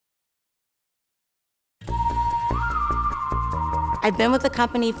I've been with the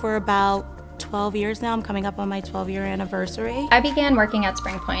company for about 12 years now. I'm coming up on my 12-year anniversary. I began working at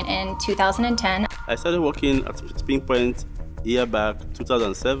Springpoint in 2010. I started working at Springpoint year back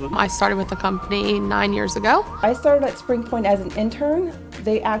 2007. I started with the company 9 years ago. I started at Springpoint as an intern.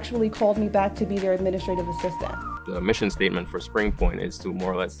 They actually called me back to be their administrative assistant. The mission statement for Springpoint is to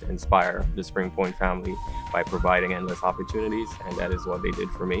more or less inspire the Springpoint family by providing endless opportunities, and that is what they did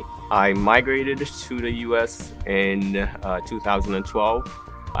for me. I migrated to the US in 2012.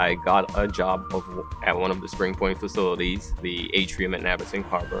 I got a job at one of the Springpoint facilities, the atrium at Navasink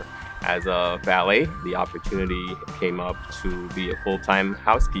Harbor, as a valet. The opportunity came up to be a full-time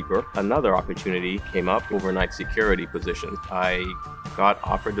housekeeper. Another opportunity came up, overnight security position. I got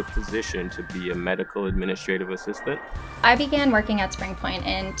offered the position to be a medical administrative assistant. I began working at Springpoint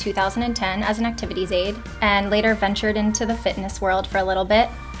in 2010 as an activities aide and later ventured into the fitness world for a little bit.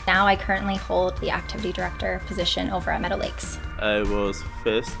 Now I currently hold the activity director position over at Meadow Lakes. I was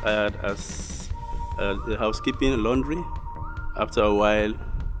first hired as the housekeeping laundry. After a while,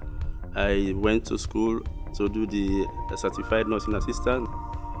 I went to school to do the certified nursing assistant.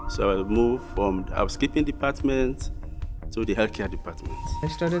 So I moved from the housekeeping department to the healthcare department. I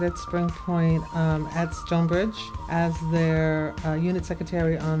started at Springpoint at Stonebridge as their unit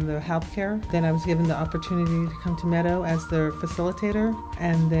secretary on the healthcare. Then I was given the opportunity to come to Meadow as their facilitator,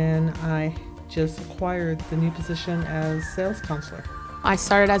 and then I just acquired the new position as sales counselor. I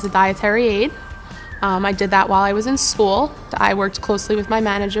started as a dietary aide. I did that while I was in school. I worked closely with my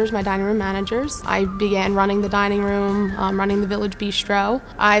managers, my dining room managers. I began running the dining room, running the Village Bistro.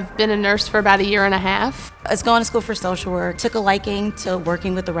 I've been a nurse for about a year and a half. I was going to school for social work, took a liking to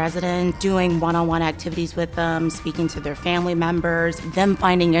working with the residents, doing one-on-one activities with them, speaking to their family members, them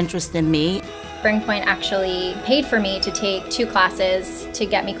finding interest in me. Springpoint actually paid for me to take 2 classes to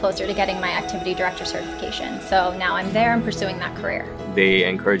get me closer to getting my activity director certification. So now I'm there and pursuing that career. They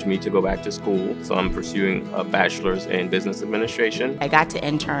encouraged me to go back to school, so I'm pursuing a bachelor's in business administration. I got to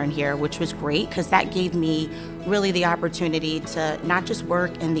intern here, which was great because that gave me really the opportunity to not just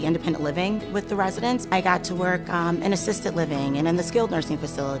work in the independent living with the residents. I got to work in assisted living and in the skilled nursing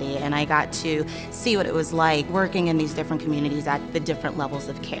facility, and I got to see what it was like working in these different communities at the different levels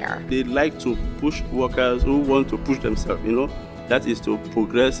of care. They like to push workers who want to push themselves, that is to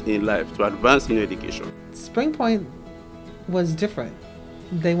progress in life, to advance in education. Springpoint was different.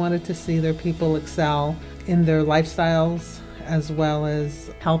 They wanted to see their people excel in their lifestyles as well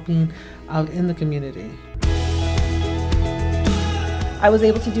as helping out in the community. I was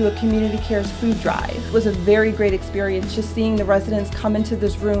able to do a community cares food drive. It was a very great experience just seeing the residents come into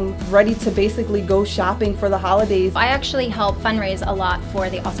this room ready to basically go shopping for the holidays. I actually help fundraise a lot for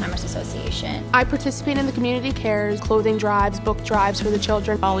the Alzheimer's Association. I participate in the community cares, clothing drives, book drives for the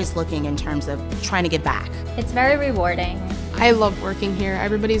children. Always looking in terms of trying to give back. It's very rewarding. I love working here.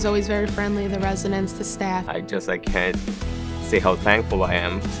 Everybody's always very friendly, the residents, the staff. I can't say how thankful I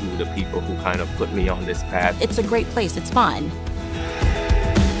am to the people who kind of put me on this path. It's a great place, it's fun.